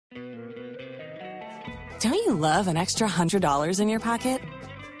Don't you love an extra $100 in your pocket?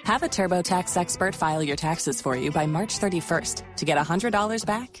 Have a TurboTax expert file your taxes for you by March 31st to get $100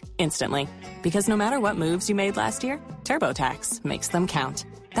 back instantly. Because no matter what moves you made last year, TurboTax makes them count.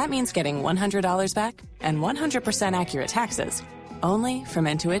 That means getting $100 back and 100% accurate taxes only from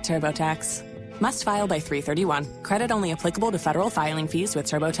Intuit TurboTax. Must file by 3/31. Credit only applicable to federal filing fees with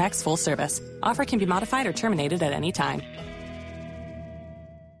TurboTax full service. Offer can be modified or terminated at any time.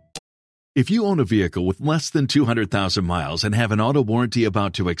 If you own a vehicle with less than 200,000 miles and have an auto warranty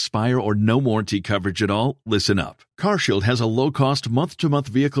about to expire or no warranty coverage at all, listen up. CarShield has a low-cost month-to-month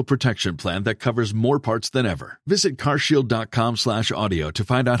vehicle protection plan that covers more parts than ever. Visit carshield.com/audio to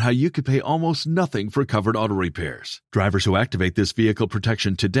find out how you could pay almost nothing for covered auto repairs. Drivers who activate this vehicle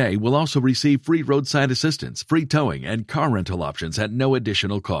protection today will also receive free roadside assistance, free towing, and car rental options at no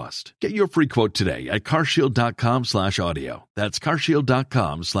additional cost. Get your free quote today at carshield.com/audio. That's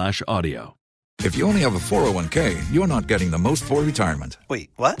carshield.com/audio. If you only have a 401k, you're not getting the most for retirement.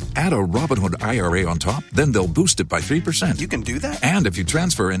 Wait, what? Add a Robinhood IRA on top, then they'll boost it by 3%. You can do that? And if you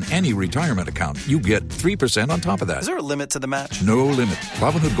transfer in any retirement account, you get 3% on top of that. Is there a limit to the match? No limit.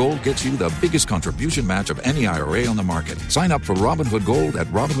 Robinhood Gold gets you the biggest contribution match of any IRA on the market. Sign up for Robinhood Gold at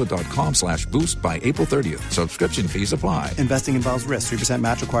Robinhood.com/boost by April 30th. Subscription fees apply. Investing involves risk. 3%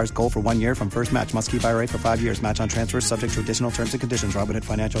 match requires gold for 1 year from first match. Must keep IRA for 5 years. Match on transfers subject to additional terms and conditions. Robinhood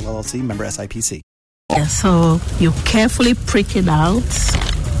Financial LLC, member SIPC. Yeah, so you carefully prick it out.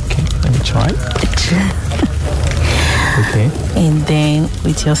 Okay, let me try. Okay. And then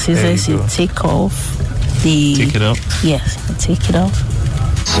with your scissors, you take off the... Take it off? Yes, you take it off.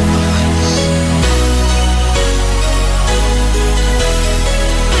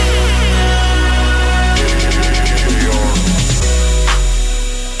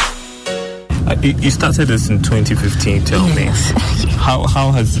 You started this in 2015, tell me.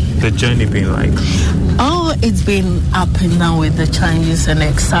 How has the journey been like? Oh, it's been up and down with the challenges and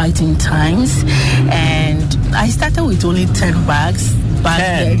exciting times. And I started with only 10 bags.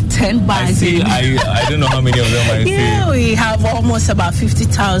 10 bags. I see. I don't know how many of them I see. Yeah, we have almost about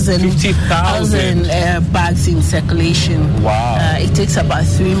 50,000 bags in circulation. Wow. It takes about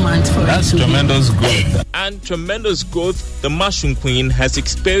 3 months for That's it to tremendous growth. And tremendous growth the Mushroom Queen has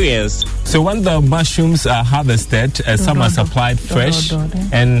experienced. So when the mushrooms are harvested, some are supplied fresh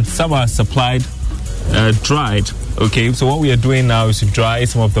and some are supplied dried. Okay, so what we are doing now is to dry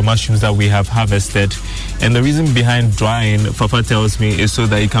some of the mushrooms that we have harvested. And the reason behind drying, Fafa tells me, is so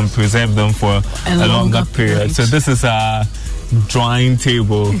that you can preserve them for a longer period. So this is a drying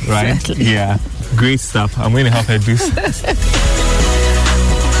table, right? Exactly. Yeah, great stuff. I'm going to help her do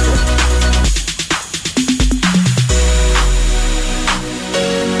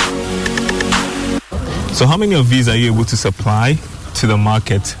So how many of these are you able to supply to the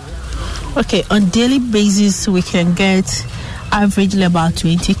market? Okay, on daily basis, we can get averagely about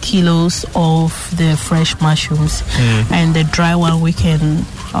 20 kilos of the fresh mushrooms. And the dry one, we can,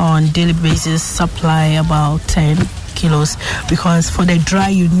 on daily basis, supply about 10 kilos. Because for the dry,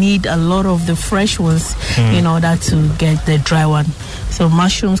 you need a lot of the fresh ones in order to get the dry one. So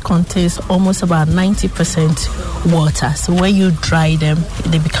mushrooms contains almost about 90% water. So when you dry them,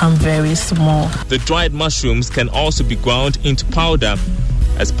 they become very small. The dried mushrooms can also be ground into powder.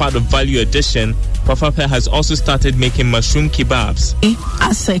 As part of value addition, Fafape has also started making mushroom kebabs.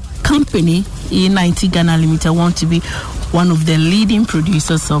 As a company, E90 Ghana Limited want to be one of the leading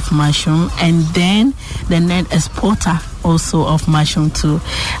producers of mushroom and then the net exporter also of mushroom to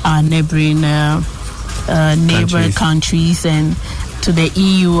our neighboring countries and to the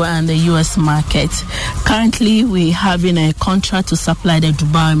EU and the US market. Currently, we're having a contract to supply the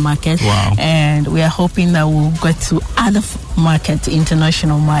Dubai market. Wow. And we are hoping that we'll get to other markets,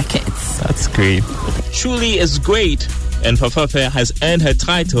 international markets. That's great. Truly is great, and Fafape has earned her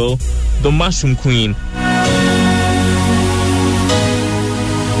title, the Mushroom Queen.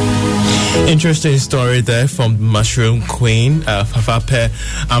 Interesting story there from Mushroom Queen, Fafape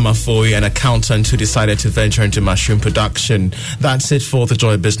Amafoy, an accountant who decided to venture into mushroom production. That's it for the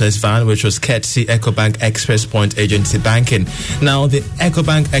Joy Business Van, which was courtesy Ecobank Express Point Agency Banking. Now, the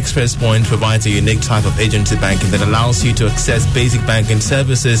Ecobank Express Point provides a unique type of agency banking that allows you to access basic banking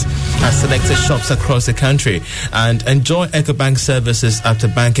services at selected shops across the country and enjoy Ecobank services after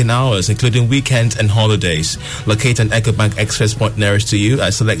banking hours, including weekends and holidays. Locate an Ecobank Express Point nearest to you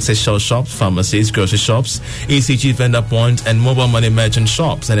at selected Shell shops shops, pharmacies, grocery shops, ECG vendor point, and mobile money merchant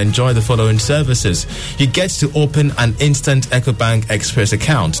shops, and enjoy the following services. You get to open an instant EcoBank Express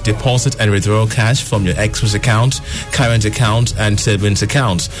account, deposit and withdraw cash from your Express account, current account, and savings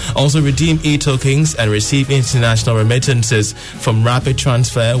account. Also redeem e-tokens and receive international remittances from Rapid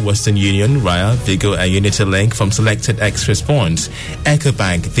Transfer, Western Union, Raya, Vigo, and UnityLink from selected Express points.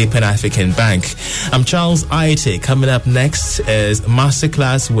 EcoBank, the Pan-African Bank. I'm Charles Aite. Coming up next is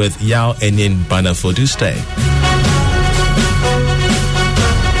Masterclass with Yao Enin Banafodu. Stay.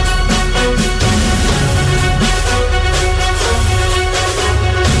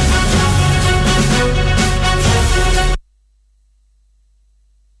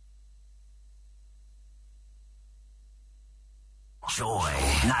 Joy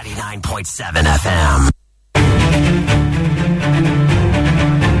 99.7 FM.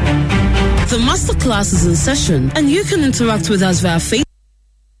 The masterclass is in session, and you can interact with us via Facebook.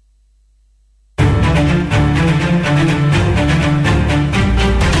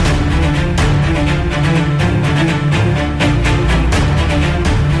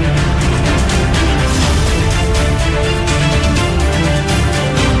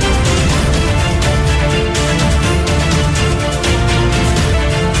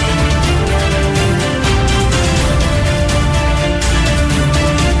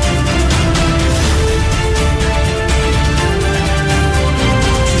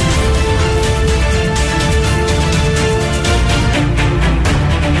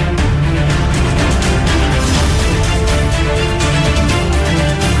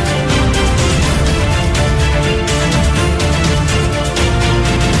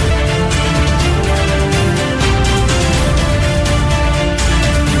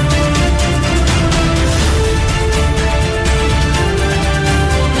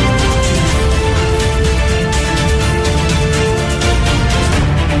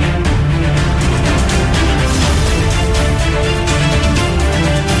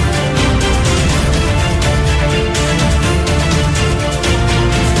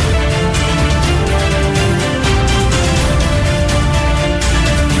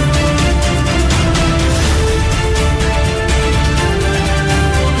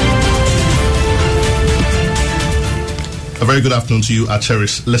 very good afternoon to you, our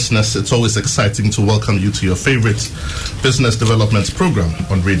cherished listeners. It's always exciting to welcome you to your favorite business development program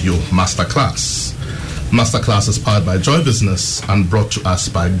on Radio Masterclass. Masterclass is powered by Joy Business and brought to us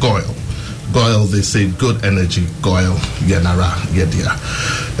by Goyle. Goyle, they say good energy, Goyle, Yenara, Yedia.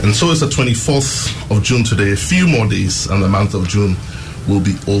 And so it's the 24th of June today. A few more days and the month of June will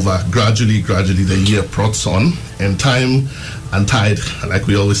be over. Gradually, the year prods on, and time and tide, like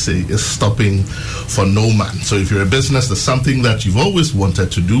we always say, is stopping for no man. So if you're a business, there's something that you've always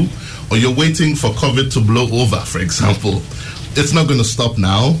wanted to do, or you're waiting for COVID to blow over, for example, it's not going to stop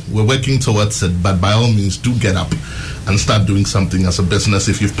now. We're working towards it, but by all means, do get up and start doing something as a business.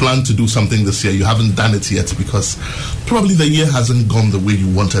 If you've planned to do something this year, you haven't done it yet because probably the year hasn't gone the way you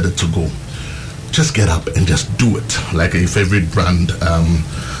wanted it to go. Just get up and just do it. Like a favorite brand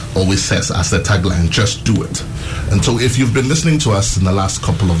always says as their tagline, just do it. And so if you've been listening to us in the last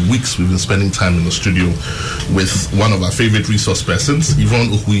couple of weeks, we've been spending time in the studio with one of our favorite resource persons, Yvonne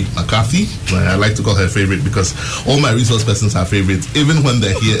Uhui McCarthy. I like to call her favorite because all my resource persons are favorites, even when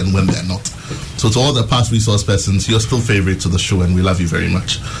they're here and when they're not. So to all the past resource persons, you're still favorite to the show, and we love you very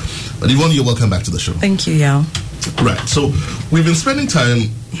much. But Yvonne, you're welcome back to the show. Thank you, Yao. Right, so we've been spending time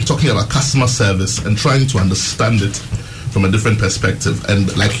talking about customer service and trying to understand it from a different perspective.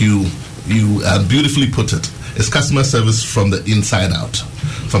 And like you beautifully put it, it's customer service from the inside out.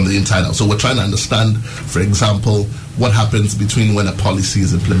 So we're trying to understand, for example, what happens between when a policy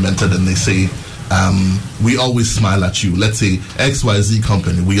is implemented and they say, we always smile at you. Let's say XYZ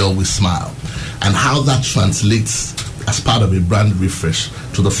company, we always smile. And how that translates as part of a brand refresh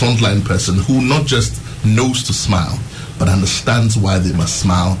to the frontline person who not just knows to smile, but understands why they must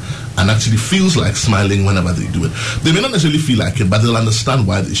smile and actually feels like smiling whenever they do it. They may not necessarily feel like it, but they'll understand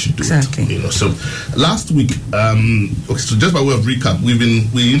why they should do it. So last week, so just by way of recap,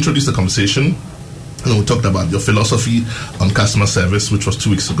 we introduced a conversation. We talked about your philosophy on customer service, which was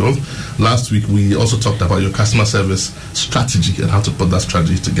 2 weeks ago. Last week, we also talked about your customer service strategy and how to put that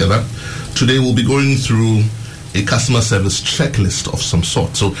strategy together. Today, we'll be going through a customer service checklist of some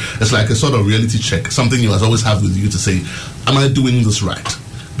sort. So it's like a sort of reality check, something you must always have with you to say, am I doing this right?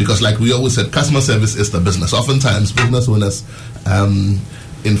 Because like we always said, customer service is the business. Oftentimes, business owners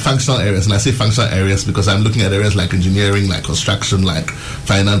in functional areas, and I say functional areas because I'm looking at areas like engineering, like construction, like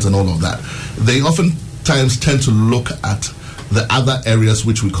finance and all of that, they oftentimes tend to look at the other areas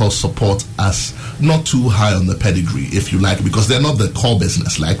which we call support as not too high on the pedigree, if you like, because they're not the core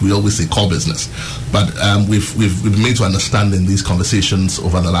business, like we always say core business. But we've been made to understand in these conversations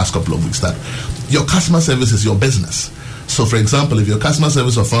over the last couple of weeks that your customer service is your business. So, for example, if your customer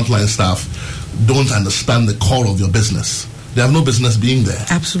service or frontline staff don't understand the core of your business, they have no business being there.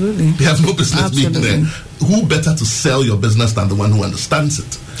 Absolutely. They have no business being there. Who better to sell your business than the one who understands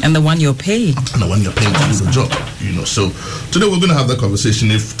it? And the one you're paying. And the one you're paying to do the job. So today we're going to have that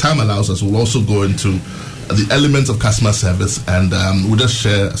conversation. If time allows us, we'll also go into the elements of customer service, and we'll just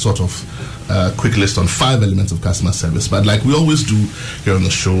share a sort of quick list on 5 elements of customer service. But like we always do here on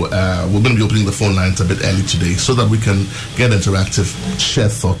the show, we're going to be opening the phone lines a bit early today so that we can get interactive, share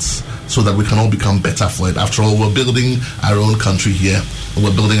thoughts, so that we can all become better for it. After all, we're building our own country here, and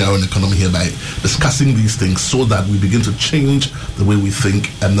we're building our own economy here by discussing these things so that we begin to change the way we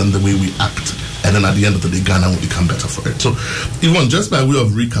think and then the way we act. And then at the end of the day, Ghana will become better for it. So, Yvonne, just by way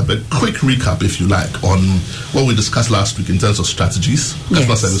of recap, a quick recap, if you like, on what we discussed last week in terms of strategies,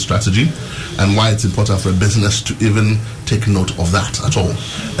 customer service strategy, and why it's important for a business to even take note of that at all.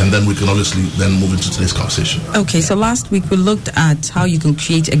 And then we can obviously then move into today's conversation. Okay, so last week we looked at how you can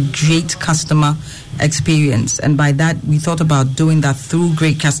create a great customer experience, and by that we thought about doing that through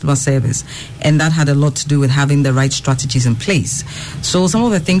great customer service, and that had a lot to do with having the right strategies in place. So some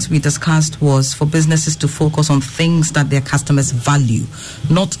of the things we discussed was for businesses to focus on things that their customers value,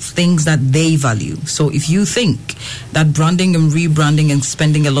 not things that they value. So if you think that branding and rebranding and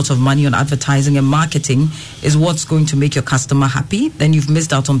spending a lot of money on advertising and marketing is what's going to make your customer happy, then you've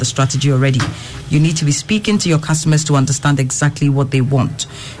missed out on the strategy already. You need to be speaking to your customers to understand exactly what they want.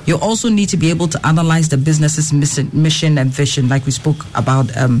 You also need to be able to analyze the business's mission and vision, like we spoke about.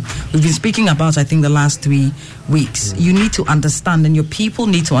 We've been speaking about, I think, the last 3 weeks. You need to understand, and your people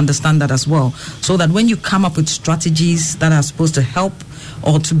need to understand that as well, so that when you come up with strategies that are supposed to help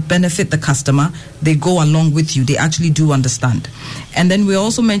or to benefit the customer, they go along with you. They actually do understand. And then we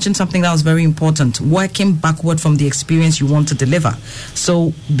also mentioned something that was very important, working backward from the experience you want to deliver.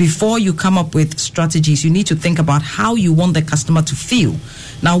 So before you come up with strategies, you need to think about how you want the customer to feel.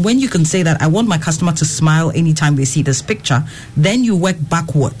 Now, when you can say that I want my customer to smile anytime they see this picture, then you work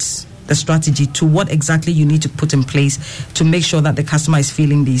backwards the strategy to what exactly you need to put in place to make sure that the customer is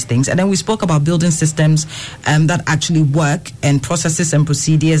feeling these things. And then we spoke about building systems that actually work, and processes and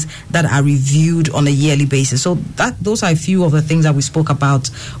procedures that are reviewed on a yearly basis. So those are a few of the things that we spoke about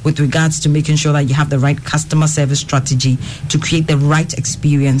with regards to making sure that you have the right customer service strategy to create the right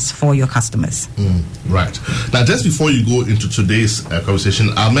experience for your customers. Right. Now, just before you go into today's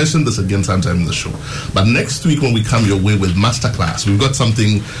conversation, I'll mention this again sometime in the show. But next week when we come your way with Masterclass, we've got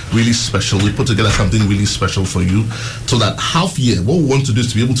something really special. We put together something really special for you, so that half year, what we want to do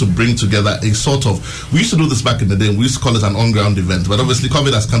is to be able to bring together a sort of, we used to do this back in the day, and we used to call it an on-ground event, but obviously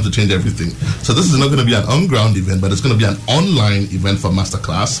COVID has come to change everything. So this is not going to be an on-ground event, but it's going to be an online event for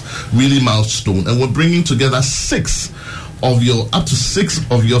Masterclass, really milestone, and we're bringing together up to six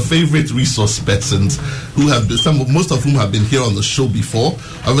of your favorite resource persons who have been, most of whom have been here on the show before.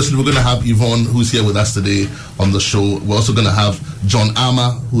 Obviously, we're going to have Yvonne, who's here with us today on the show. We're also going to have John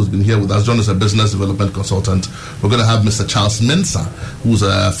Armour, who's been here with us. John is a business development consultant. We're going to have Mr. Charles Mensah, who's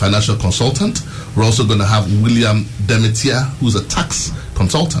a financial consultant. We're also going to have William Demetier, who's a tax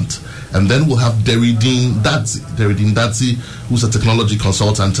consultant. And then we'll have Deridine Dadzi, who's a technology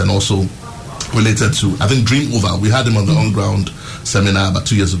consultant and also related to, I think, Dream Over. We had him on the on-ground seminar about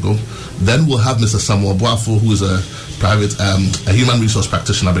 2 years ago. Then we'll have Mr. Samuel Boafo, who is a a human resource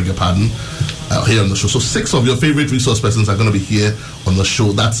practitioner, beg your pardon, here on the show. So 6 of your favorite resource persons are going to be here on the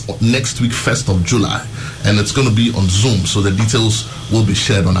show. That's next week, 1st of July. And it's going to be on Zoom. So the details will be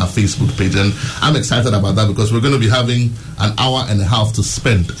shared on our Facebook page. And I'm excited about that because we're going to be having an hour and a half to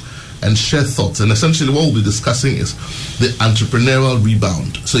spend and share thoughts. And essentially what we'll be discussing is the entrepreneurial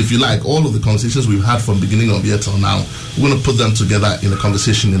rebound. So if you like, all of the conversations we've had from beginning of year till now, we're going to put them together in a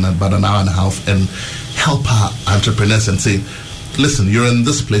conversation in about an hour and a half and help our entrepreneurs and say, listen, you're in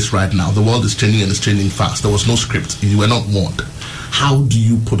this place right now. The world is changing and it's changing fast. There was no script. You were not warned. How do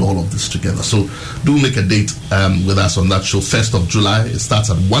you put all of this together? So do make a date with us on that show, 1st of July. It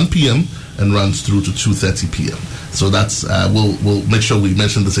starts at 1 p.m. and runs through to 2:30 p.m. So that's, we'll make sure we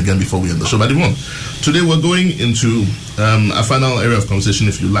mention this again before we end the show. But Yvonne, today we're going into a final area of conversation,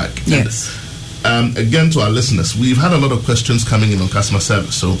 if you like. Yes. And, again, to our listeners, we've had a lot of questions coming in on customer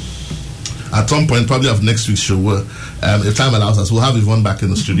service. So at some point, probably of next week's show, if time allows us, we'll have Yvonne back in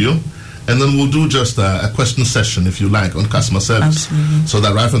the studio. And then we'll do just a question session, if you like, on customer service. Absolutely. So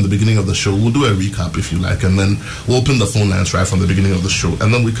that right from the beginning of the show, we'll do a recap, if you like, and then we'll open the phone lines right from the beginning of the show.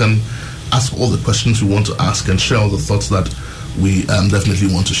 And then we can ask all the questions we want to ask and share all the thoughts that we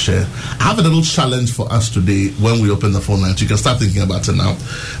definitely want to share. I have a little challenge for us today when we open the phone lines. You can start thinking about it now.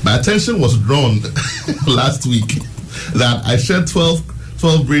 My attention was drawn last week that I shared 12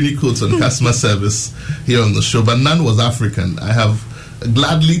 brainy quotes on customer service here on the show, but none was African. I have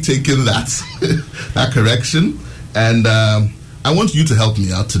gladly taken that correction, and I want you to help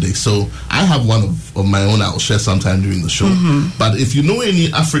me out today. So I have one of my own I'll share sometime during the show. But if you know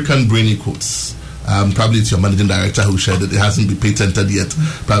any African brainy quotes, probably it's your managing director who shared it. It hasn't been patented yet.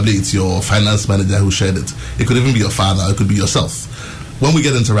 Probably it's your finance manager who shared it. It could even be your father. It could be yourself. When we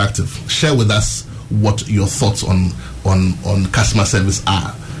get interactive, share with us what your thoughts on customer service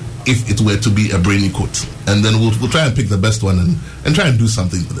are, if it were to be a brainy quote. And then we'll try and pick the best one and try and do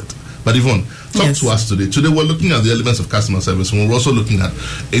something with it. But Yvonne, talk to us today. Today we're looking at the elements of customer service, and we're also looking at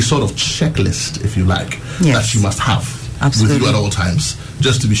a sort of checklist, if you like, that you must have with you at all times,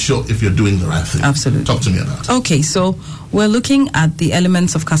 just to be sure if you're doing the right thing. Absolutely. Talk to me about it. Okay, so we're looking at the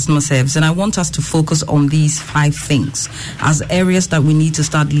elements of customer service, and I want us to focus on these 5 things as areas that we need to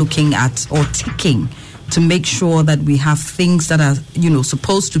start looking at or ticking to make sure that we have things that are,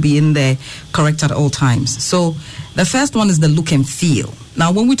 supposed to be in there correct at all times. So the first one is the look and feel.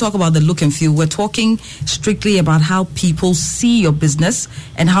 Now, when we talk about the look and feel, we're talking strictly about how people see your business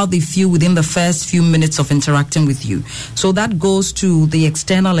and how they feel within the first few minutes of interacting with you. So that goes to the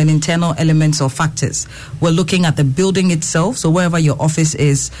external and internal elements or factors. We're looking at the building itself. So wherever your office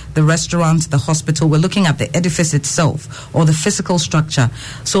is, the restaurant, the hospital, we're looking at the edifice itself or the physical structure.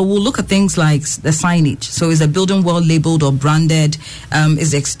 So we'll look at things like the signage. So is the building well labeled or branded?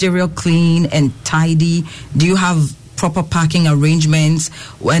 Is the exterior clean and tidy? Do you have proper parking arrangements?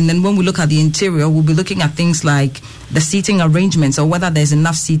 And then when we look at the interior, we'll be looking at things like the seating arrangements or whether there's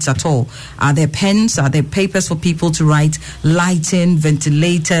enough seats at all. Are there pens? Are there papers for people to write? Lighting,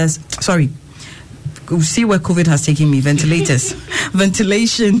 ventilators. See where COVID has taken me. Ventilators,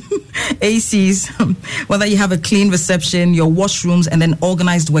 ventilation, ACs, whether you have a clean reception, your washrooms, and then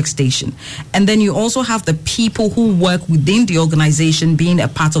organized workstation. And then you also have the people who work within the organization being a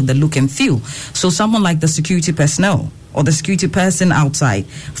part of the look and feel. So someone like the security personnel or the security person outside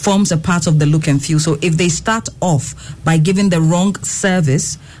forms a part of the look and feel. So if they start off by giving the wrong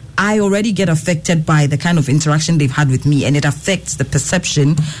service, I already get affected by the kind of interaction they've had with me, and it affects the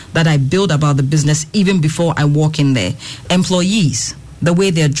perception that I build about the business even before I walk in there. Employees, the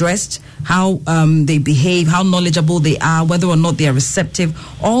way they're dressed, how they behave, how knowledgeable they are, whether or not they are receptive,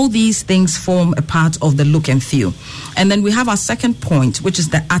 all these things form a part of the look and feel. And then we have our second point, which is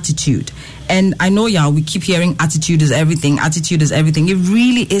the attitude. And I know, we keep hearing attitude is everything. Attitude is everything. It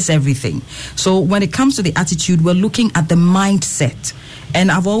really is everything. So when it comes to the attitude, we're looking at the mindset. And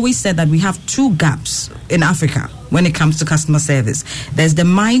I've always said that we have 2 gaps in Africa when it comes to customer service. There's the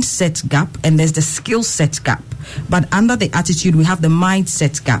mindset gap and there's the skill set gap. But under the attitude, we have the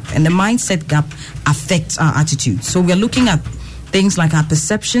mindset gap. And the mindset gap affects our attitude. So we're looking at things like our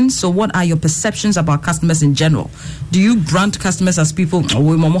perceptions. So what are your perceptions about customers in general? Do you brand customers as people,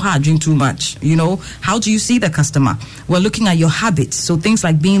 I drink too much? How do you see the customer? We're looking at your habits. So things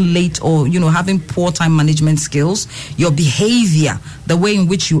like being late or, having poor time management skills, your behavior, the way in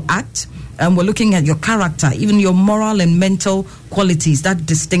which you act. And we're looking at your character, even your moral and mental qualities that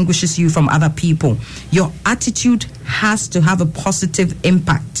distinguishes you from other people. Your attitude has to have a positive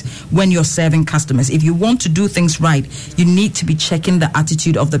impact when you're serving customers. If you want to do things right, you need to be checking the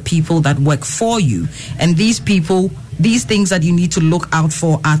attitude of the people that work for you. And these people, these things that you need to look out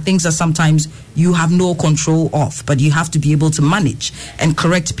for are things that sometimes you have no control of, but you have to be able to manage and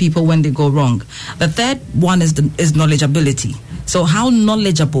correct people when they go wrong. The third one is knowledgeability. So how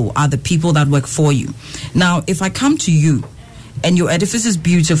knowledgeable are the people that work for you? Now, if I come to you and your edifice is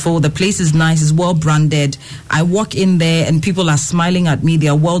beautiful, the place is nice, is well branded, I walk in there and people are smiling at me, they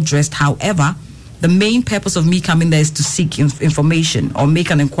are well dressed. However, the main purpose of me coming there is to seek information or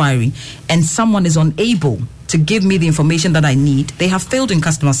make an inquiry, and someone is unable to give me the information that I need, they have failed in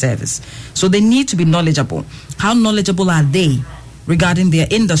customer service. So they need to be knowledgeable. How knowledgeable are they regarding their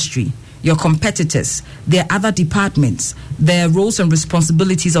industry, your competitors, their other departments, their roles and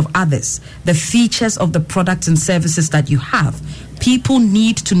responsibilities of others, the features of the products and services that you have? People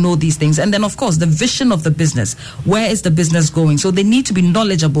need to know these things. And then, of course, the vision of the business. Where is the business going? So they need to be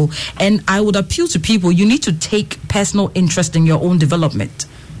knowledgeable. And I would appeal to people, you need to take personal interest in your own development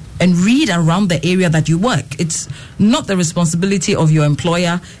and read around the area that you work. It's not the responsibility of your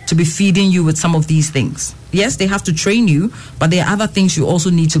employer to be feeding you with some of these things. Yes, they have to train you, but there are other things you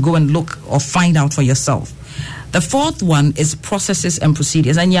also need to go and look or find out for yourself. The fourth one is processes and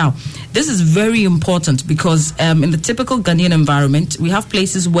procedures. And this is very important because in the typical Ghanaian environment, we have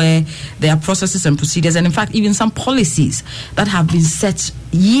places where there are processes and procedures, and in fact, even some policies that have been set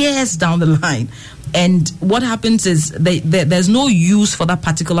years down the line. And what happens is there's no use for that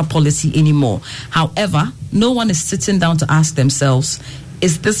particular policy anymore. However, no one is sitting down to ask themselves,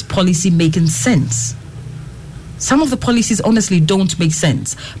 is this policy making sense? Some of the policies honestly don't make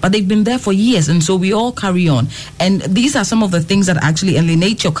sense, but they've been there for years, and so we all carry on. And these are some of the things that actually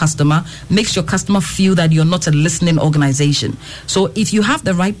alienate your customer, makes your customer feel that you're not a listening organization. So if you have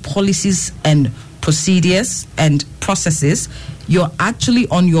the right policies and procedures and processes, you're actually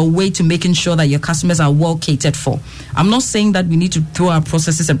on your way to making sure that your customers are well catered for. I'm not saying that we need to throw our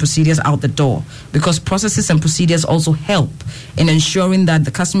processes and procedures out the door, because processes and procedures also help in ensuring that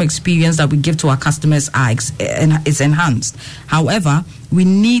the customer experience that we give to our customers is enhanced. However, we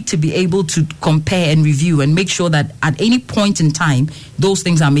need to be able to compare and review and make sure that at any point in time, those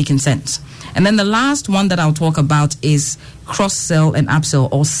things are making sense. And then the last one that I'll talk about is cross-sell and upsell,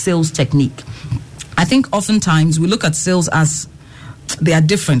 or sales technique. I think oftentimes we look at sales as they are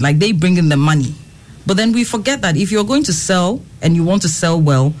different, like they bring in the money. But then we forget that if you're going to sell and you want to sell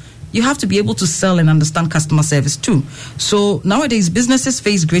well, you have to be able to sell and understand customer service too. So nowadays, businesses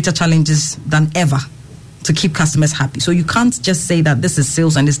face greater challenges than ever to keep customers happy. So you can't just say that this is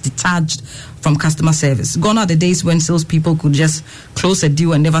sales and it's detached from customer service. Gone are the days when salespeople could just close a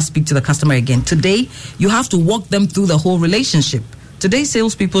deal and never speak to the customer again. Today, you have to walk them through the whole relationship. Today,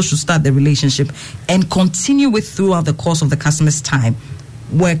 salespeople should start the relationship and continue with throughout the course of the customer's time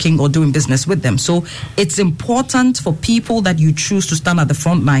working or doing business with them. So it's important for people that you choose to stand at the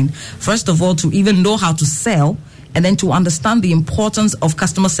front line, first of all, to even know how to sell, and then to understand the importance of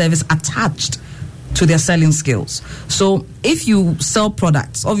customer service attached to their selling skills. So if you sell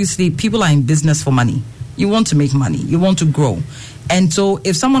products, obviously people are in business for money. You want to make money. You want to grow. And so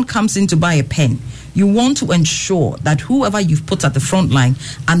if someone comes in to buy a pen, you want to ensure that whoever you've put at the front line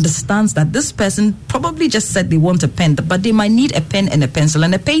understands that this person probably just said they want a pen, but they might need a pen and a pencil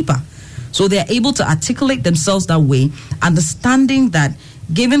and a paper. So they're able to articulate themselves that way, understanding that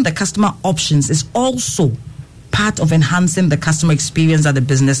giving the customer options is also part of enhancing the customer experience that the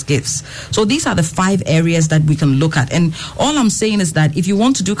business gives. So these are the 5 areas that we can look at. And all I'm saying is that if you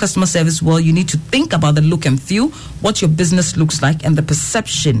want to do customer service well, you need to think about the look and feel, what your business looks like, and the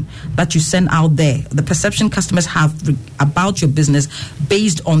perception that you send out there, the perception customers have about your business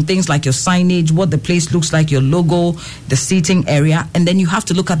based on things like your signage, what the place looks like, your logo, the seating area. And then you have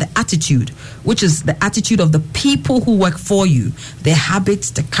to look at the attitude, which is the attitude of the people who work for you, their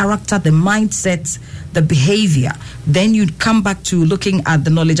habits, the character, the mindset, the behavior. Then you come back to looking at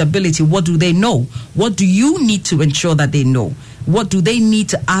the knowledgeability. What do they know? What do you need to ensure that they know? What do they need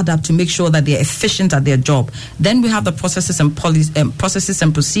to add up to make sure that they're efficient at their job? Then we have the processes and processes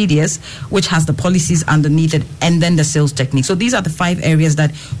and procedures, which has the policies underneath it, and then the sales technique. So these are the 5 areas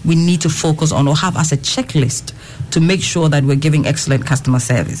that we need to focus on or have as a checklist to make sure that we're giving excellent customer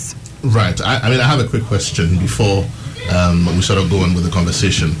service. Right. I mean, I have a quick question before we sort of go on with the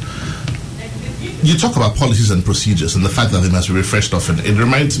conversation. You talk about policies and procedures and the fact that they must be refreshed often. It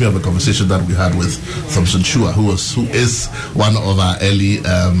reminds me of a conversation that we had with Thompson Chua, who is one of our early,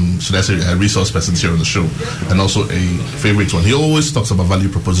 should I say, resource persons here on the show, and also a favorite one. He always talks about value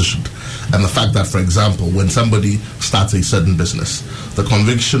proposition and the fact that, for example, when somebody starts a certain business, the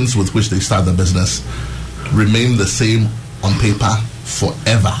convictions with which they start the business remain the same on paper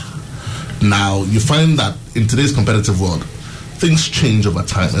forever. Now, you find that in today's competitive world, things change over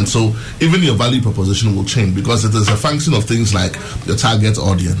time, and so even your value proposition will change because it is a function of things like your target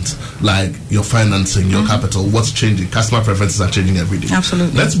audience, like your financing, your capital, what's changing. Customer preferences are changing every day.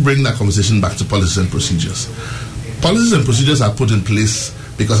 Absolutely. Let's bring that conversation back to policies and procedures. Policies and procedures are put in place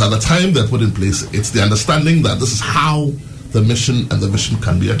because at the time they're put in place, it's the understanding that this is how the mission and the vision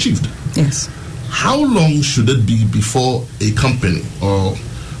can be achieved. Yes. How long should it be before a company or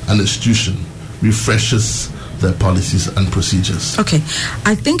an institution refreshes their policies and procedures? Okay,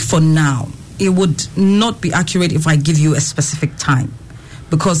 I think for now it would not be accurate if I give you a specific time,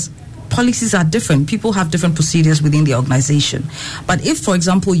 because policies are different. People have different procedures within the organization. But if, for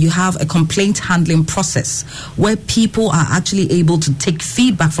example, you have a complaint handling process where people are actually able to take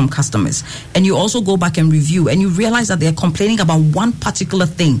feedback from customers, and you also go back and review, and you realize that they're complaining about one particular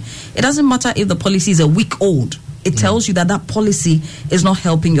thing, it doesn't matter if the policy is a week old. It tells you that that policy is not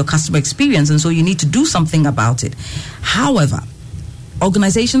helping your customer experience, and so you need to do something about it. However,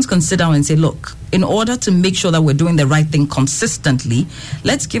 organizations can sit down and say, look, in order to make sure that we're doing the right thing consistently,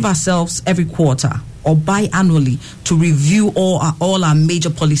 let's give ourselves every quarter or biannually to review all our major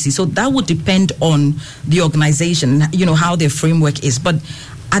policies. So that would depend on the organization, how their framework is. But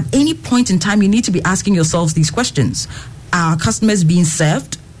at any point in time, you need to be asking yourselves these questions. Are customers being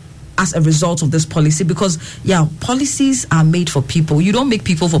served as a result of this policy? Because, policies are made for people. You don't make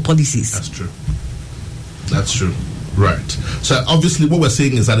people for policies. That's true. Right. So obviously what we're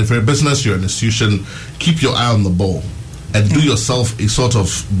saying is that if you're a business, you're an institution, keep your eye on the ball and do yourself a sort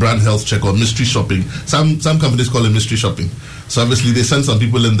of brand health check or mystery shopping. Some companies call it mystery shopping. So obviously they send some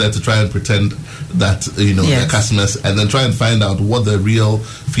people in there to try and pretend that, they're customers, and then try and find out what the real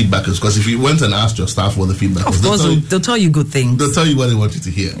feedback is. Because if you went and asked your staff what the feedback was, they'll tell you good things. They'll tell you what they want you to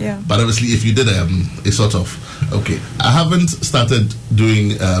hear. Yeah. But obviously if you did a sort of, I haven't started doing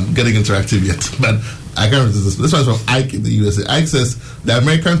getting interactive yet, but I can't resist this. This one's from Ike in the USA. Ike says, the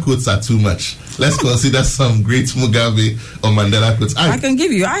American quotes are too much. Let's consider some great Mugabe or Mandela quotes. Ike,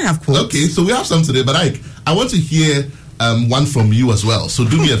 I have quotes. Okay, so we have some today, but Ike, I want to hear one from you as well. So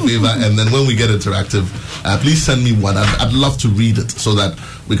do me a favor, and then when we get interactive, please send me one. I'd love to read it so that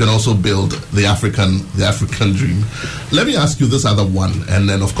we can also build the African dream. Let me ask you this other one, and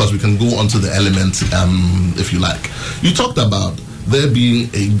then of course we can go on to the element if you like. You talked about there being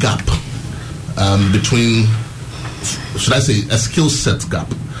a gap between, should I say, a skill set gap,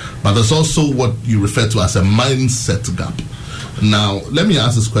 but there's also what you refer to as a mindset gap. Now, let me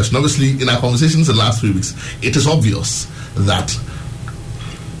ask this question. Obviously, in our conversations in the last 3 weeks, it is obvious that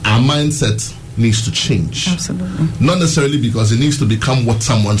our mindset needs to change. Absolutely. Not necessarily because it needs to become what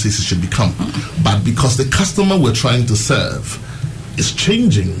someone says it should become, but because the customer we're trying to serve is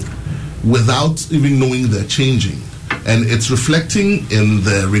changing without even knowing they're changing. And it's reflecting in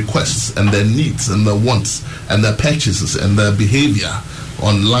their requests and their needs and their wants and their purchases and their behavior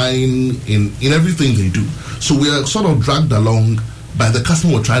online, in everything they do. So we are sort of dragged along by the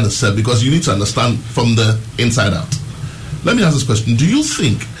customer we're trying to serve, because you need to understand from the inside out. Let me ask this question. Do you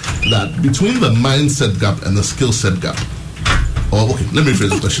think that between the mindset gap and the skill set gap, let me rephrase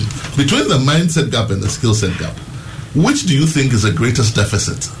the question. Between the mindset gap and the skill set gap, which do you think is the greatest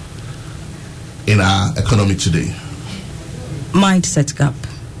deficit in our economy today? Mindset gap.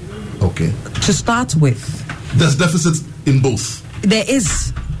 Okay. To start with, there's deficits in both. There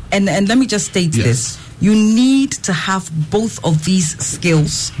is, and let me just state this: you need to have both of these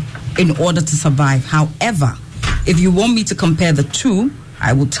skills in order to survive. However, if you want me to compare the two,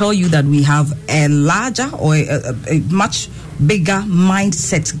 I will tell you that we have a larger or a much bigger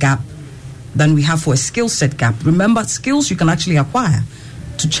mindset gap than we have for a skill set gap. Remember, skills you can actually acquire.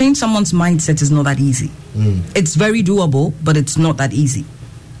 To change someone's mindset is not that easy. It's very doable, but it's not that easy.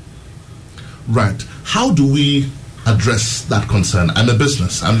 Right. How do we address that concern? I'm a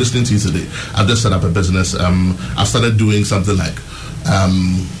business. I'm listening to you today. I've just set up a business. I've started doing something like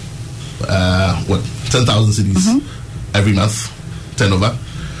 10,000 cedis every month, turnover.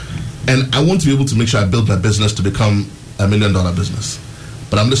 And I want to be able to make sure I build my business to become $1 million business.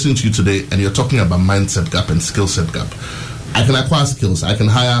 But I'm listening to you today, and you're talking about mindset gap and skill set gap. I can acquire skills. I can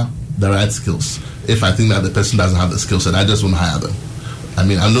hire the right skills. If I think that the person doesn't have the skill set, I just won't hire them. I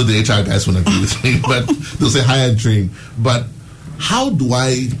mean, I know the HR guys won't agree with me, but they'll say hire and train. But how do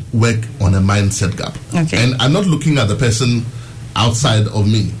I work on a mindset gap? Okay. And I'm not looking at the person outside of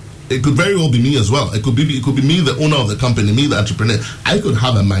me. It could very well be me as well. It could be me, the owner of the company, me, the entrepreneur. I could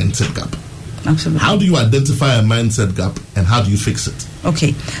have a mindset gap. Absolutely. How do you identify a mindset gap, and how do you fix it?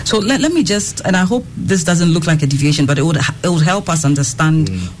 Okay, so let me just, and I hope this doesn't look like a deviation, but it would help us understand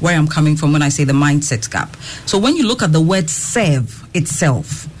where I'm coming from when I say the mindset gap. So when you look at the word serve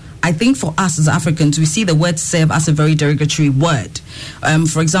itself, I think for us as Africans, we see the word serve as a very derogatory word.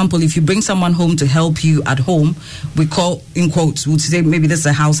 For example, if you bring someone home to help you at home, we call, in quotes, we'll say maybe this is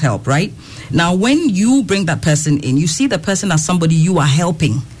a house help, right? Now, when you bring that person in, you see the person as somebody you are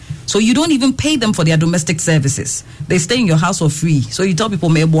helping. So you don't even pay them for their domestic services. They stay in your house for free. So you tell people,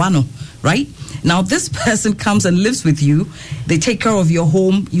 me bueno, right? Now this person comes and lives with you. They take care of your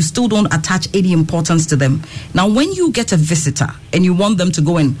home. You still don't attach any importance to them. Now when you get a visitor and you want them to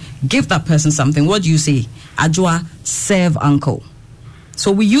go and give that person something, what do you say? Ajua, serve uncle. So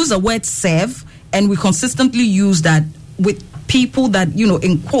we use the word serve, and we consistently use that with people that,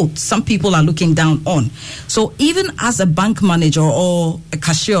 in quotes, some people are looking down on. So even as a bank manager or a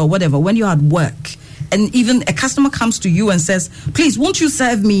cashier or whatever, when you're at work and even a customer comes to you and says, please, won't you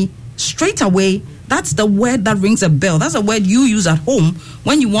serve me? Straight away, that's the word that rings a bell. That's a word you use at home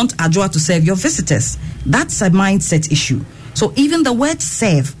when you want Ajua to serve your visitors. That's a mindset issue. So even the word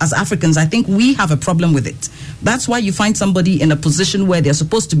serve, as Africans, I think we have a problem with it. That's why you find somebody in a position where they're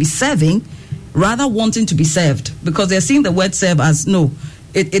supposed to be serving, rather wanting to be served, because they're seeing the word serve as, no,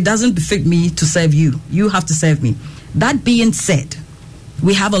 it doesn't befit me to serve you. You have to serve me. That being said,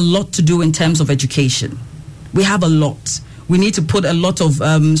 we have a lot to do in terms of education. We have a lot. We need to put a lot of,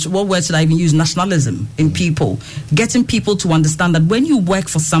 what word should I even use, nationalism in people. Getting people to understand that when you work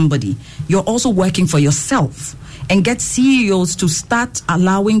for somebody, you're also working for yourself. And get CEOs to start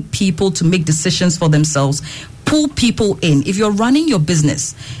allowing people to make decisions for themselves. Pull people in. If you're running your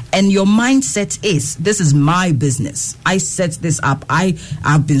business and your mindset is, this is my business, I set this up,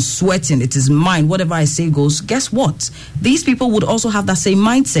 I've been sweating, it is mine, whatever I say goes, guess what? These people would also have that same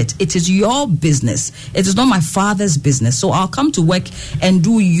mindset. It is your business. It is not my father's business. So I'll come to work and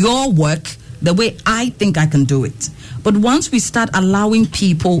do your work the way I think I can do it. But once we start allowing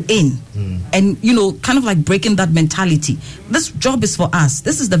people in and, you know, kind of like breaking that mentality, this job is for us.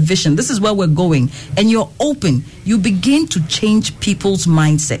 This is the vision. This is where we're going. And you're open. You begin to change people's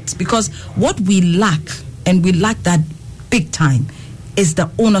mindsets, because what we lack, and we lack that big time, is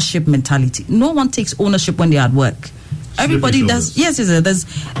the ownership mentality. No one takes ownership when they're at work. Everybody does. Yes,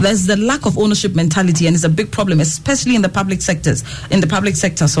 there's the lack of ownership mentality, and it's a big problem, especially in the public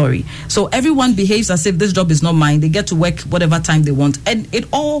sector. So everyone behaves as if this job is not mine. They get to work whatever time they want, and it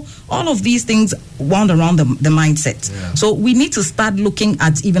all of these things wound around the mindset. Yeah. So we need to start looking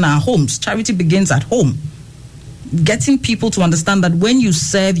at even our homes. Charity begins at home. Getting people to understand that when you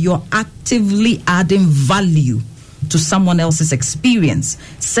serve, you're actively adding value to someone else's experience.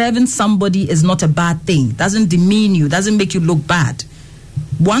 Serving somebody is not a bad thing. Doesn't demean you, doesn't make you look bad.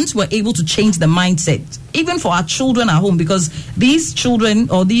 Once we're able to change the mindset, even for our children at home, because these children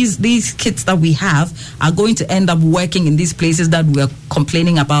or these kids that we have are going to end up working in these places that we're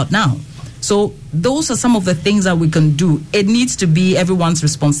complaining about now. So those are some of the things that we can do. It needs to be everyone's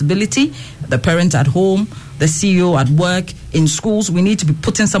responsibility, the parent at home, the CEO at work, in schools. We need to be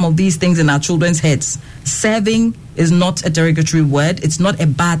putting some of these things in our children's heads. Serving is not a derogatory word. It's not a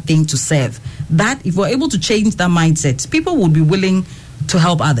bad thing to serve. That, if we're able to change that mindset, people will be willing to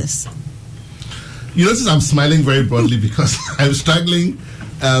help others. You notice I'm smiling very broadly because I'm struggling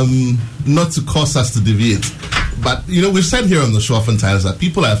not to cause us to deviate. But, you know, we've said here on the show oftentimes that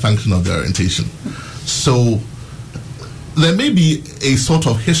people are a function of their orientation. So there may be a sort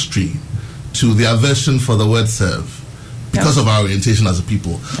of history to the aversion for the word serve because of our orientation as a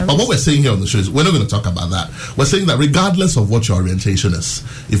people. But what we're saying here on the show is we're not going to talk about that. We're saying that regardless of what your orientation is,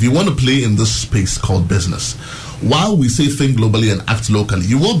 if you want to play in this space called business, while we say think globally and act locally,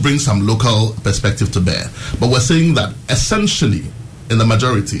 you will bring some local perspective to bear. But we're saying that essentially, in the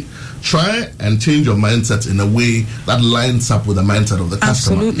majority, try and change your mindset in a way that lines up with the mindset of the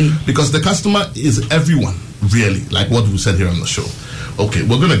customer. Absolutely. Because the customer is everyone, really, like what we said here on the show. Okay,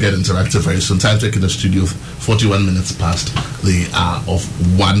 we're going to get interactive very soon. Time check in the studio, 41 minutes past the hour of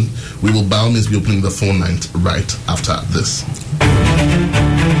 1. We will by all means be opening the phone line right after this.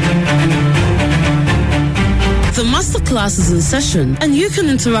 The masterclass is in session, and you can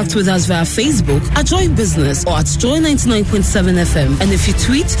interact with us via Facebook at Joy Business or at Joy 99.7 FM. And if you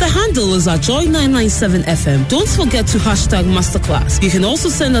tweet, the handle is at Joy 997 FM. Don't forget to hashtag masterclass. You can also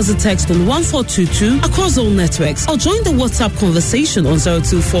send us a text on 1422 across all networks, or join the WhatsApp conversation on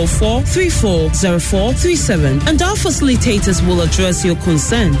 0244 340437, and our facilitators will address your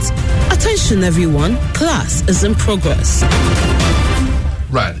concerns. Attention everyone, class is in progress.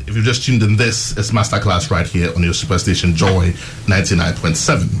 Right, if you've just tuned in, this is Masterclass right here on your superstation Joy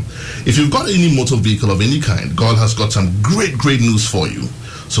 99.7. If you've got any motor vehicle of any kind, GOIL has got some great news for you.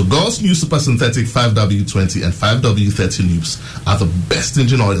 So GOIL's new Super Synthetic 5W20 and 5W30 lubes are the best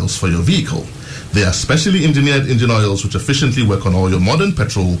engine oils for your vehicle. They are specially engineered engine oils which efficiently work on all your modern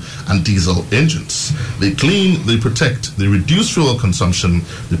petrol and diesel engines. They clean, they protect, they reduce fuel consumption,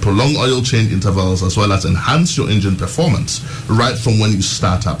 they prolong oil change intervals, as well as enhance your engine performance right from when you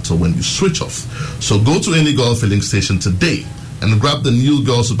start up to when you switch off. So go to any GOIL filling station today and grab the new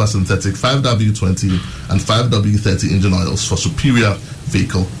GOIL Super Synthetic 5W20 and 5W30 engine oils for superior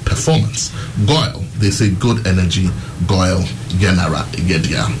vehicle performance. GOIL, they say good energy, GOIL, Genera,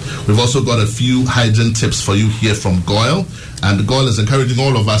 Gedia. We've also got a few hygiene tips for you here from GOIL, and GOIL is encouraging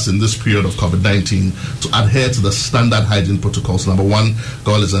all of us in this period of COVID-19 to adhere to the standard hygiene protocols. Number one,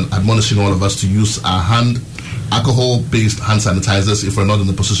 GOIL is admonishing all of us to use our alcohol-based hand sanitizers if we're not in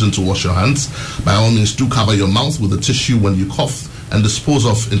the position to wash your hands. By all means, do cover your mouth with a tissue when you cough and dispose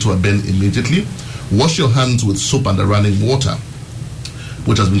of into a bin immediately. Wash your hands with soap and running water,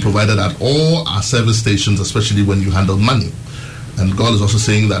 which has been provided at all our service stations, especially when you handle money. And GOIL is also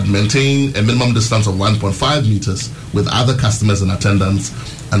saying that maintain a minimum distance of 1.5 meters with other customers and attendants,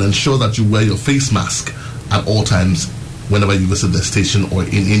 and ensure that you wear your face mask at all times whenever you visit the station or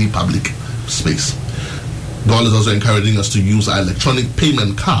in any public space. GOIL is also encouraging us to use our electronic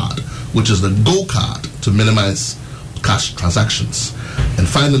payment card, which is the Go card, to minimize cash transactions. And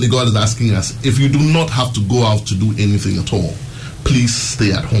finally, GOIL is asking us, if you do not have to go out to do anything at all, please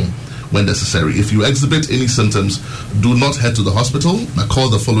stay at home when necessary. If you exhibit any symptoms, do not head to the hospital, but call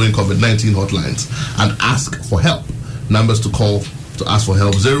the following COVID-19 hotlines and ask for help. Numbers to call to ask for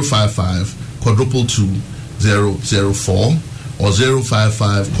help: 055 222 004 or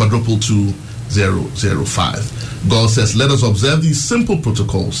 055 222 005. GOIL says, let us observe these simple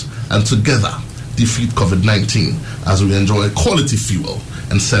protocols and together defeat COVID-19 as we enjoy quality fuel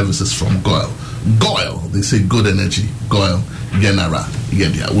and services from GOIL. GOIL, they say good energy. GOIL, Yenara,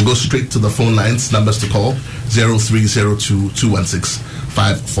 Yedia. We'll go straight to the phone lines. Numbers to call: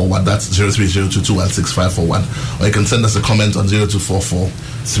 0302-216-541. That's 0302-216-541. Or you can send us a comment on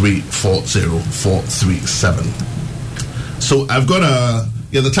 0244-340-437. So I've got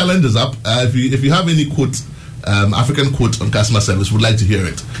the challenge is up. If you have any quote, African quote on customer service, we'd like to hear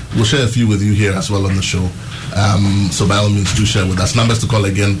it. We'll share a few with you here as well on the show. So by all means, do share with us. Numbers to call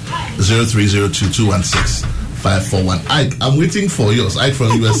again: 0302-216-541. Ike, I'm waiting for yours. Ike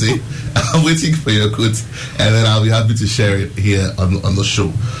from USA. I'm waiting for your quote, and then I'll be happy to share it here on the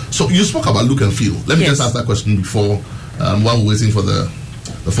show. So you spoke about look and feel. Let me just ask that question before, while we're waiting for the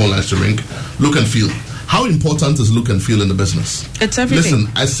phone lines to ring. Look and feel. How important is look and feel in the business? It's everything.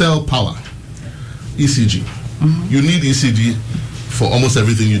 Listen, I sell power, ECG. Mm-hmm. You need ECG for almost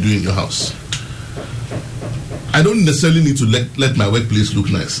everything you do in your house. I don't necessarily need to let my workplace look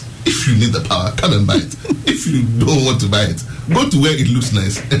nice. If you need the power, come and buy it. If you don't want to buy it, go to where it looks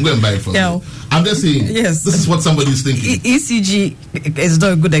nice and go and buy it for me. I'm just saying, this is what somebody's thinking. ECG is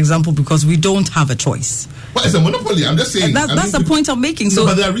not a good example because we don't have a choice. Well, it's a monopoly. I'm just saying. That's the point I'm making. So,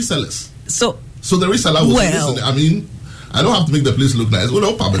 but they are resellers. So the reseller will listen. I mean, I don't have to make the place look nice.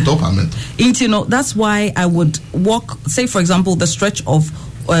 That's why I would walk, say, for example, the stretch of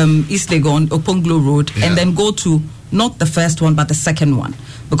East Legon, Oponglo Road, and then go to not the first one, but the second one.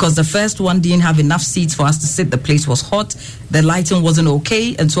 Because the first one didn't have enough seats for us to sit. The place was hot. The lighting wasn't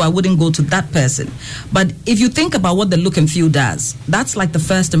okay. And so I wouldn't go to that person. But if you think about what the look and feel does, that's like the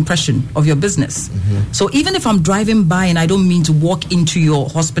first impression of your business. Mm-hmm. So even if I'm driving by and I don't mean to walk into your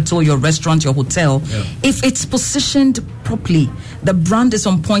hospital, your restaurant, your hotel, if it's positioned properly, the brand is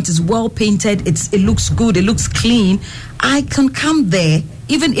on point, it's well painted, it looks good, it looks clean, I can come there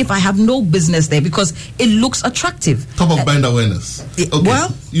even if I have no business there because it looks attractive. Top of brand awareness. Okay. Well,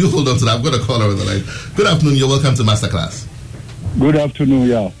 you hold on to that. I've got a caller on the line. Good afternoon. You're welcome to Masterclass. Good afternoon,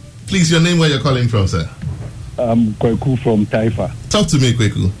 yeah. Please, your name, where you're calling from, sir? I'm Kweku from Taifa. Talk to me,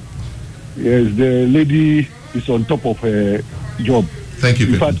 Kweku. Yes, the lady is on top of her job. Thank you,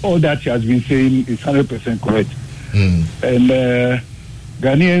 Kweku. In fact, all that she has been saying is 100% correct. And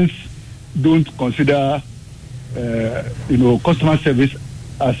Ghanaians don't consider, customer service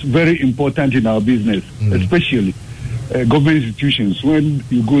as very important in our business, especially government institutions. When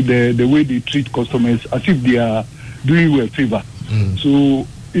you go there, the way they treat customers as if they are doing you a favor. So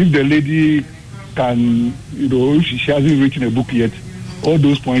if the lady can, if she hasn't written a book yet, all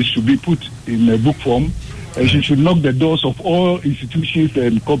those points should be put in a book form, and she should knock the doors of all institutions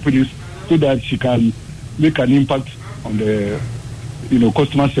and companies so that she can make an impact on the,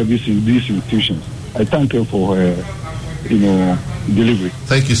 customer service in these institutions. I thank her for her, delivery.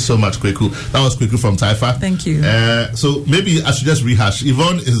 Thank you so much, Kweku. That was Kweku from Taifa. Thank you. So maybe I should just rehash.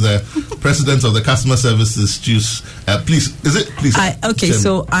 Yvonne is the president of the Customer Services Juice. Please.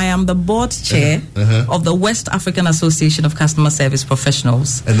 So I am the board chair of the West African Association of Customer Service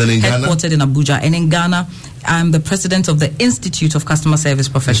Professionals. And then in Ghana? Headquartered in Abuja. And in Ghana, I'm the president of the Institute of Customer Service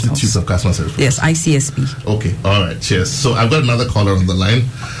Professionals. Institute of Customer Service Professionals. Yes, ICSP. Okay, all right, cheers. So I've got another caller on the line.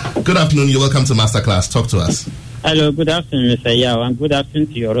 Good afternoon, you're welcome to Masterclass. Talk to us. Hello, good afternoon, Mr. Yao, and good afternoon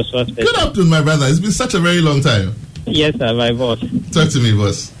to your resource person. Good afternoon, my brother. It's been such a very long time. Yes, sir, my boss. Talk to me,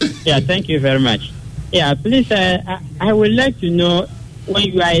 boss. Yeah, thank you very much. Yeah, please, I would like to know, when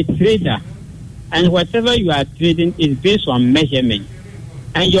you are a trader, and whatever you are trading is based on measurement,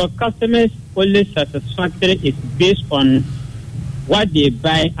 and your customers' only satisfactory is based on what they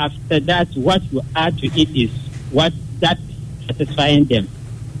buy. After that, what you add to it is what that satisfying them.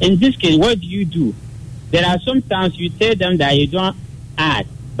 In this case, what do you do? There are some times you tell them that you don't add,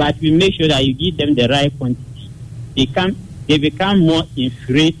 but you make sure that you give them the right quantity. They become more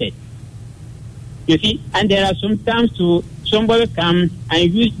inflated. You see, and there are some times somebody come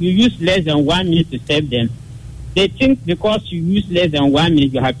and you use less than 1 minute to serve them. They think because you use less than 1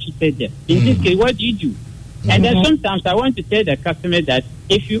 minute, you have cheated them. In this case, what do you do? And then sometimes I want to tell the customer that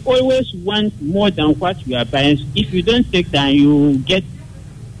if you always want more than what you are buying, if you don't take time, you get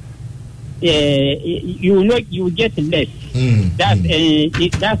you know you get less.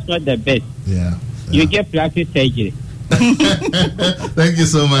 That's not the best. Yeah. You get plastic surgery. Thank you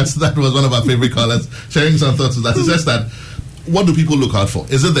so much. That was one of our favorite callers sharing some thoughts with that. It's just that, what do people look out for?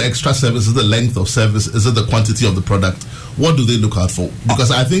 Is it the extra service? Is it the length of service? Is it the quantity of the product? What do they look out for?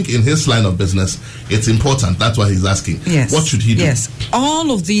 Because I think in his line of business, it's important. That's why he's asking. Yes. What should he do? Yes.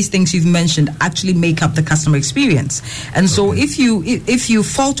 All of these things you've mentioned actually make up the customer experience. And so if you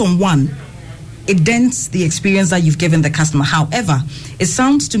fault on one, it dents the experience that you've given the customer. However, it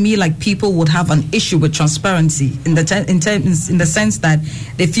sounds to me like people would have an issue with transparency in the sense that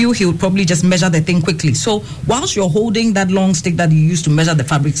they feel he would probably just measure the thing quickly. So whilst you're holding that long stick that you use to measure the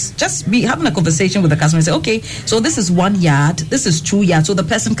fabrics, just be having a conversation with the customer and say, okay, so this is 1 yard, this is 2 yards, so the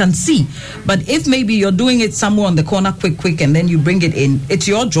person can see. But if maybe you're doing it somewhere on the corner quick, and then you bring it in, it's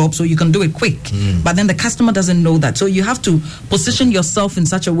your job, so you can do it quick. But then the customer doesn't know that. So you have to position yourself in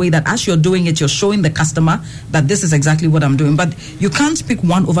such a way that as you're doing it, you're showing the customer that this is exactly what I'm doing. But you can't pick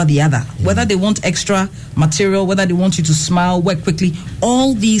one over the other. Whether they want extra material, whether they want you to smile, work quickly,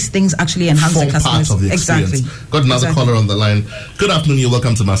 all these things actually enhance the customer part of the experience. Exactly. Got another caller on the line. Good afternoon. You're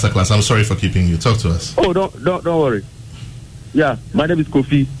welcome to Masterclass. I'm sorry for keeping you. Talk to us. Oh, don't worry. Yeah, my name is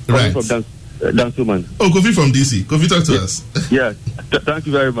Kofi. Right. From Dansuman. Oh, Kofi from DC. Kofi, talk to us. Yeah, thank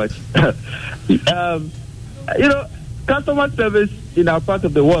you very much. Customer service in our part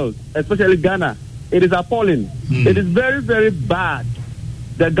of the world, especially Ghana, it is appalling. It is very, very bad.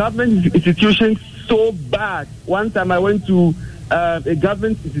 The government institutions so bad. One time I went to a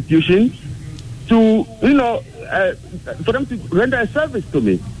government institution to, for them to render a service to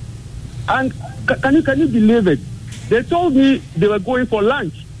me. And can you believe it? They told me they were going for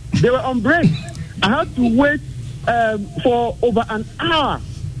lunch. They were on break. I had to wait for over an hour.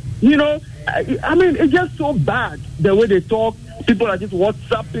 It's just so bad the way they talk. People are just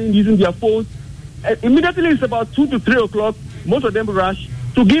WhatsApping, using their phones. Immediately it's about 2 to 3 o'clock. Most of them rush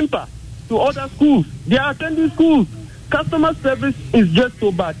to Gimpa, to other schools. They are attending schools. Customer service is just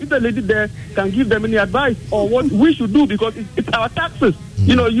so bad. If the lady there can give them any advice or what we should do, because it's our taxes,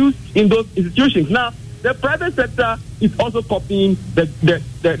 used in those institutions. Now, the private sector is also copying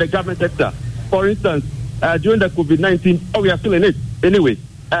the government sector. For instance, during the COVID-19, we are still in it. Anyway,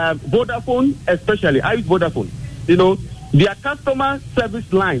 Vodafone especially, I use Vodafone. Their customer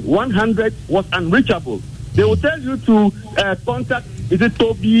service line, 100, was unreachable. They will tell you to contact, is it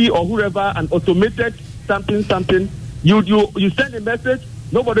Toby or whoever, an automated something. You send a message,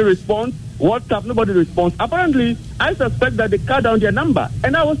 nobody responds. WhatsApp, nobody responds. Apparently, I suspect that they cut down their number.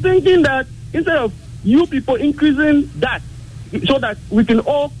 And I was thinking that instead of you people increasing that, so that we can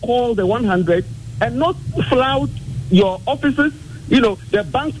all call the 100 and not flout your offices. The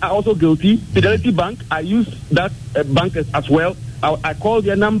banks are also guilty. Fidelity Bank, I use that bank as well. I call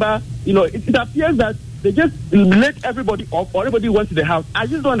their number. It appears that they just let everybody off, or everybody went to the house. I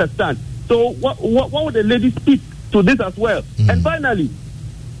just don't understand. So what would the lady speak to this as well? And finally,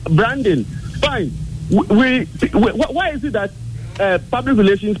 branding. Fine. Why is it that public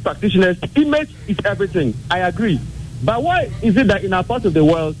relations practitioners, image is everything? I agree. But why is it that in our part of the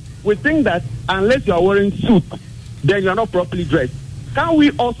world, we think that unless you are wearing suit, then you are not properly dressed? Can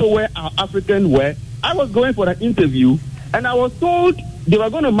we also wear our African wear? I was going for an interview, and I was told they were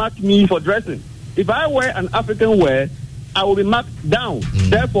going to mark me for dressing. If I wear an African wear, I will be marked down.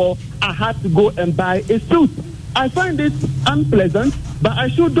 Therefore, I had to go and buy a suit. I find it unpleasant, but I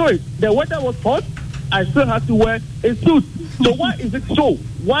should do it. The weather was hot. I still had to wear a suit. So why is it so?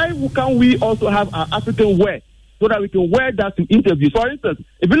 Why can't we also have our African wear so that we can wear that to interviews? For instance,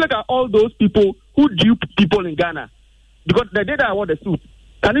 if you look at all those people who dupe people in Ghana, because the day that I wore the suit,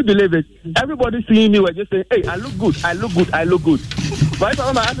 can you believe it? Everybody seeing me were just saying, hey, I look good. But if I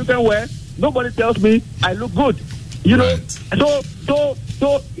wear my African wear, nobody tells me I look good. So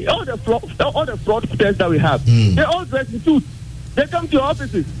all the fraudsters that we have, they all dress in suits. They come to your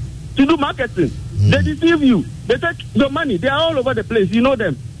offices to do marketing. They deceive you. They take your money. They are all over the place. You know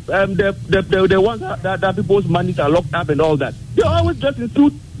them. The ones that people's monies are locked up and all that. They always dress in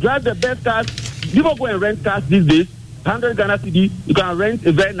suits, drive the best cars. People go and rent cars these days. 100 Ghana cedi, you can rent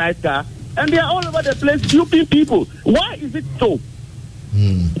a very nice car, and they are all over the place duping people. Why is it so?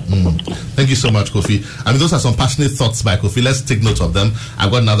 Thank you so much, Kofi. Those are some passionate thoughts by Kofi. Let's take note of them. I've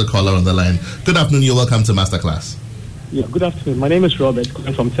got another caller on the line. Good afternoon. You're welcome to Masterclass. Yeah, good afternoon. My name is Robert,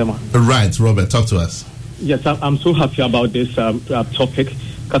 calling from Tema. Right, Robert, talk to us. Yes, I'm so happy about this topic,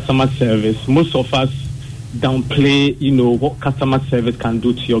 customer service. Most of us downplay, what customer service can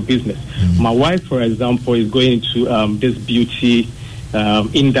do to your business. My wife, for example, is going into this beauty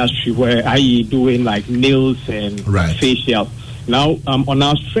industry where I doing like nails and facial. Now, on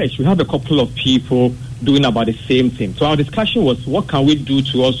our stretch, we have a couple of people doing about the same thing. So our discussion was, what can we do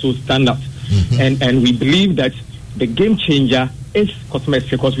to also stand out? And we believe that the game changer is customer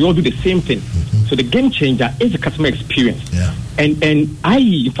experience, because we all do the same thing. So the game changer is the customer experience. And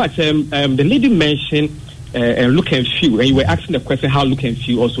in fact, the lady mentioned look and feel, and you were asking the question how look and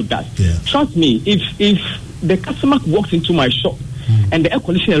feel also does. Trust me, if the customer walks into my shop and the air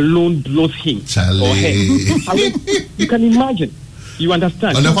conditioner alone blows him or her, you can imagine. You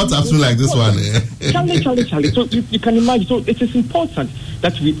understand? On a hot afternoon like this one. Charlie. So you can imagine. So it is important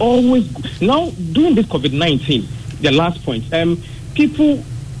that we always, now during this COVID-19, the last point, people,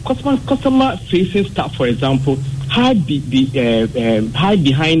 customer facing staff, for example, hide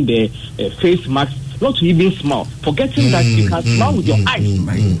behind the face mask, not to even smile, forgetting that you can smile with your eyes.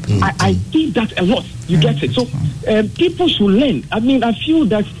 I see that a lot. You get it? So people should learn. I mean, I feel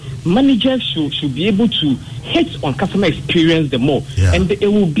that managers should be able to hit on customer experience the more, and it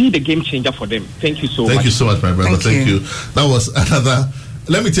will be the game changer for them. Thank you so much. Thank you so much, my brother. Thank you. That was another.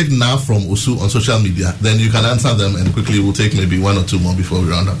 Let me take now from Osu on social media. Then you can answer them, and quickly we'll take maybe one or two more before we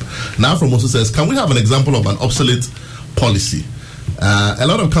round up. Now from Osu says, can we have an example of an obsolete policy? A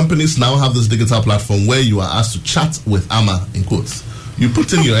lot of companies now have this digital platform where you are asked to chat with AMA, in quotes. You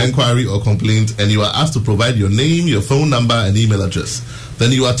put in your inquiry or complaint, and you are asked to provide your name, your phone number, and email address.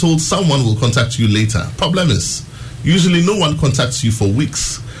 Then you are told someone will contact you later. Problem is, usually no one contacts you for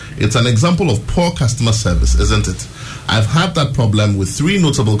weeks. It's an example of poor customer service, isn't it? I've had that problem with 3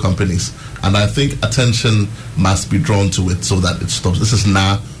 notable companies, and I think attention must be drawn to it so that it stops. This is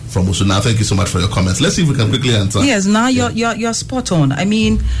Na from Osu. Now, thank you so much for your comments. Let's see if we can quickly answer. Yes, now you're spot on. I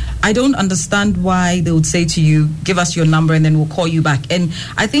mean, I don't understand why they would say to you, give us your number and then we'll call you back. And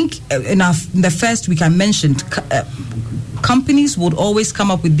I think in the first week I mentioned, companies would always come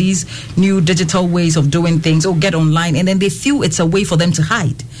up with these new digital ways of doing things or get online, and then they feel it's a way for them to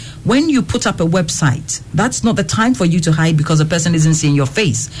hide. When you put up a website, that's not the time for you to hide because a person isn't seeing your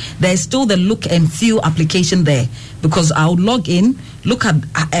face. There's still the look and feel application there, because I'll log in, look at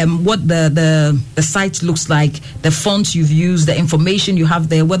what the site looks like, the fonts you've used, the information you have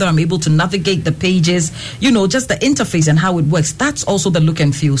there, whether I'm able to navigate the pages, just the interface and how it works. That's also the look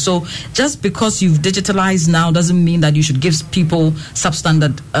and feel. So just because you've digitalized now doesn't mean that you should give people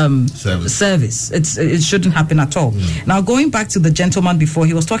substandard service. It shouldn't happen at all. Now, going back to the gentleman before,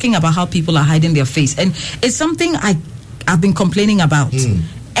 he was talking about how people are hiding their face, and it's something I've been complaining about.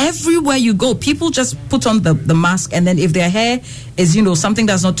 Everywhere you go, people just put on the mask, and then if their hair is something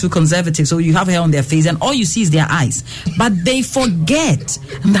that's not too conservative, so you have hair on their face and all you see is their eyes, but they forget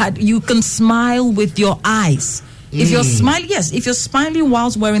that you can smile with your eyes. If you're smiling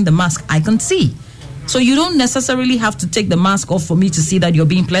whilst wearing the mask, I can see. So you don't necessarily have to take the mask off for me to see that you're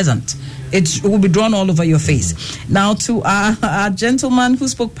being pleasant. It will be drawn all over your face. Now, to our gentleman who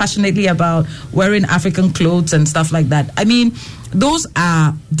spoke passionately about wearing African clothes and stuff like that, I mean, those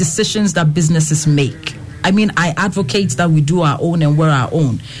are decisions that businesses make. I mean, I advocate that we do our own and wear our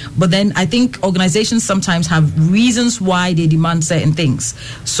own. But then I think organizations sometimes have reasons why they demand certain things.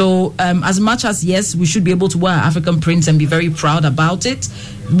 So as much as, yes, we should be able to wear African prints and be very proud about it,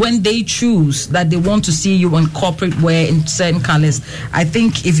 when they choose that they want to see you in corporate wear in certain colors, I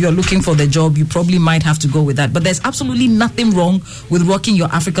think if you're looking for the job, you probably might have to go with that. But there's absolutely nothing wrong with rocking your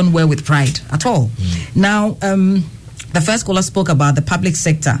African wear with pride at all. Now, the first caller spoke about the public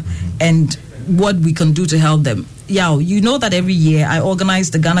sector and what we can do to help them. Yeah, you know that every year I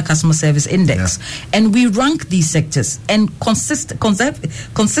organize the Ghana Customer Service Index, and we rank these sectors, and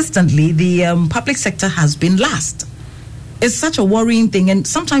consistently the public sector has been last. It's such a worrying thing, and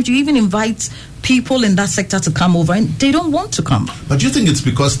sometimes you even invite people in that sector to come over and they don't want to come. But do you think it's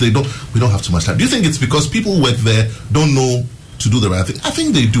because we don't have too much time? Do you think it's because people who work there don't know to do the right thing? I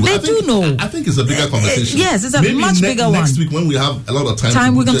think they do. They do know. I think it's a bigger conversation. Yes, it's a much bigger one. Next week when we have a lot of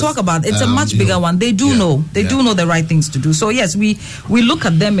time we can talk about it. It's a much bigger one. They do know. They do know the right things to do. So yes, we look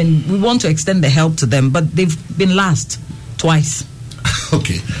at them and we want to extend the help to them, but they've been last twice.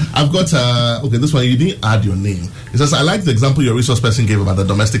 Okay, I've got this one. You didn't add your name. It says, I like the example your resource person gave about the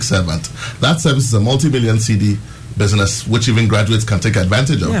domestic servant. That service is a multi-million CD business which even graduates can take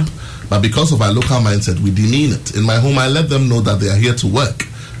advantage of. But because of our local mindset, we demean it. In my home, I let them know that they are here to work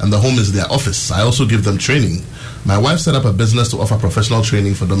and the home is their office. I also give them training. My wife set up a business to offer professional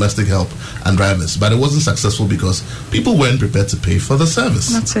training for domestic help and drivers, but it wasn't successful because people weren't prepared to pay for the service.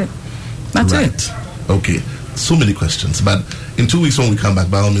 That's it. That's it. Okay. So many questions, but in 2 weeks when we come back,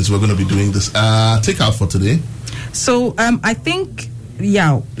 by all means, we're going to be doing this. Take out for today. So I think,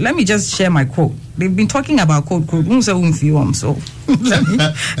 let me just share my quote. They've been talking about quote. So let me.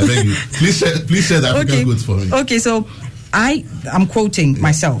 I beg you. Please share the African quotes for me. Okay, so I'm quoting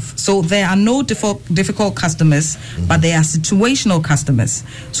myself. So there are no difficult customers, but there are situational customers.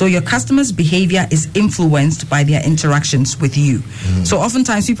 So your customers' behavior is influenced by their interactions with you. So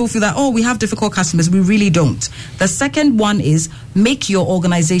oftentimes people feel that, we have difficult customers. We really don't. The second one is make your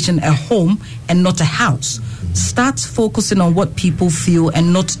organization a home and not a house. Start focusing on what people feel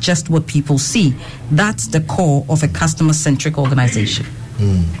and not just what people see. That's the core of a customer-centric organization.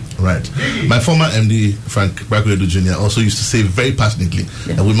 Right. My former MD, Frank Braguedo Jr., also used to say very passionately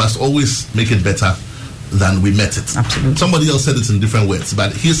that we must always make it better than we met it. Absolutely. Somebody else said it in different words,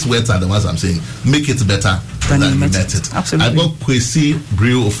 but his words are the ones I'm saying. Make it better than you met it. Absolutely. I got Kwesi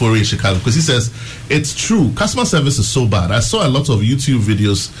Brio Ofori in Chicago because he says, it's true, customer service is so bad. I saw a lot of YouTube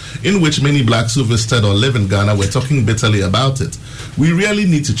videos in which many blacks who visited or live in Ghana were talking bitterly about it. We really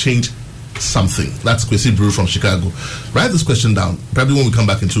need to change something. That's Kwesi Brew from Chicago. Write this question down. Probably when we come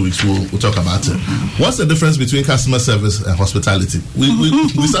back in 2 weeks, we'll talk about it. What's the difference between customer service and hospitality? We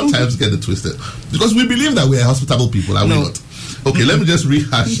sometimes get it twisted because we believe that we're hospitable people, are we not? Okay, let me just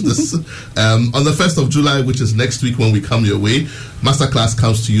rehash this. On the 1st of July, which is next week when we come your way, Masterclass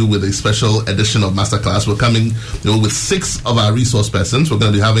comes to you with a special edition of Masterclass. We're coming with 6 of our resource persons. We're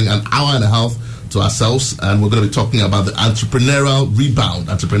going to be having an hour and a half to ourselves, and we're going to be talking about the entrepreneurial rebound.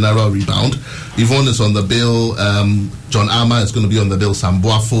 Yvonne is on the bill. John Armour is going to be on the bill. Sam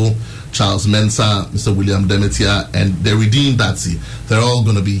Boafo, Charles Mensah, Mr. William Demetia, and the Redeemed Datsy. They're all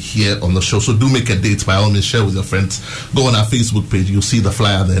going to be here on the show. So do make a date. By all means, share with your friends. Go on our Facebook page. You'll see the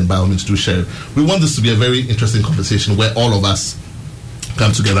flyer there, and by all means, do share. We want this to be a very interesting conversation where all of us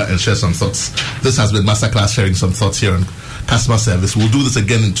come together and share some thoughts. This has been Masterclass sharing some thoughts here on customer service. We'll do this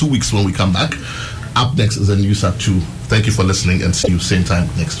again in 2 weeks when we come back. Up next is a news at 2. Thank you for listening and see you same time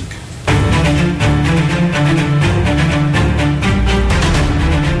next week.